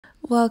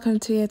Welcome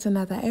to yet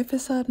another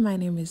episode. My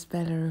name is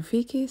Bella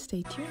Rafiki.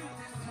 Stay tuned.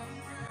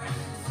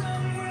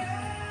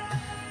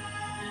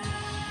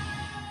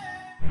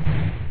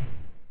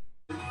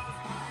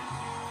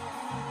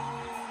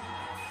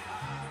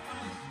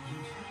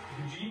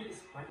 Eugene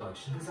ist bei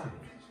deutschen Gesang,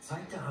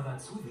 zeigte aber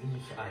zu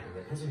wenig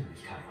eigene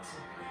Persönlichkeit.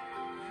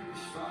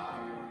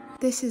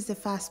 This is the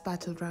first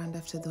battle round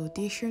after the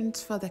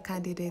auditions for the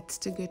candidates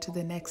to go to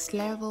the next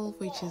level,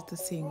 which is the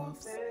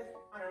sing-offs.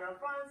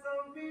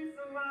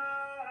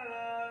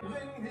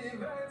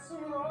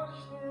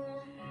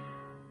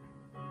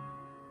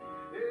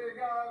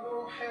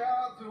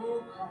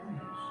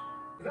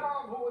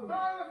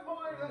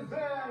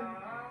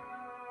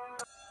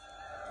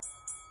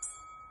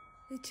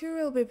 The two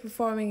will be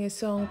performing a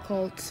song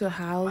called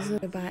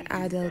Zuhause by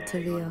Adel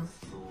Tavil.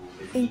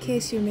 In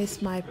case you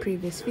missed my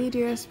previous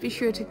videos, be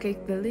sure to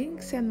click the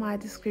links in my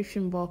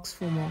description box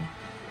for more.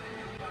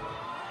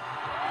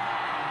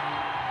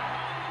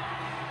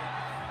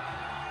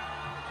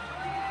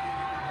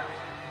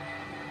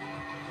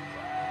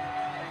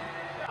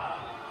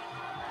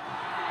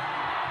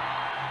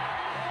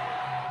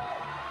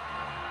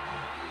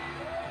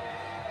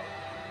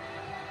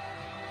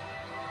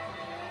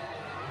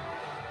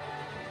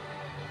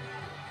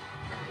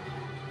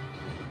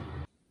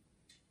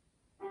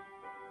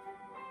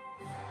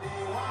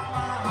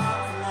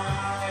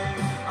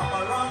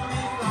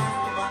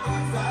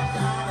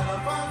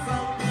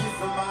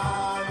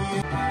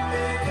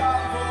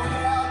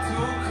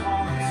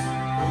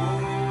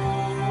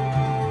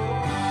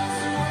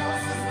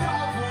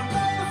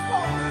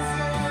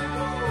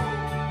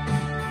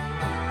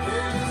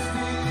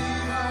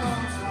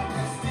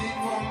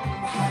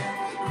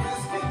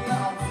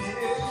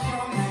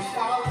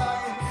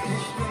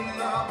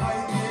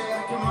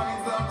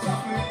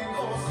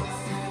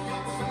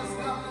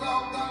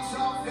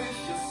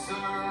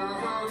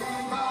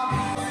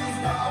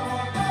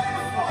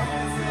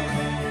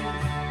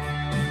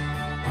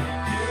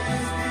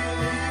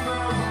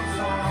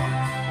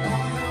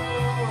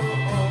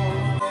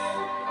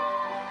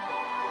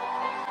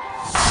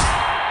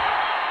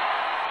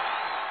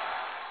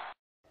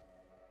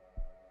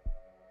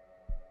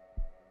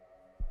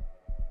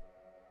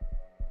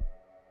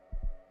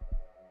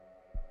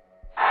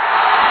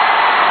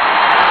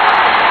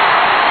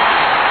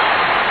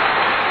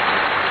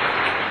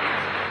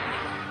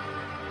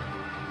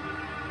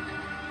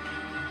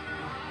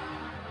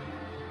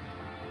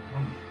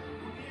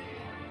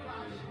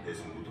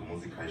 Ist ein guter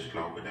Musiker, ich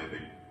glaube, der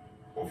will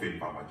auf jeden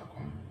Fall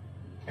weiterkommen.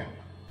 Ja.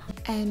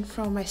 And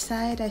from my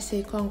side, I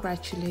say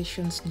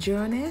congratulations,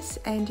 Jonnes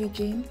and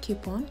Eugene.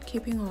 Keep on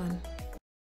keeping on.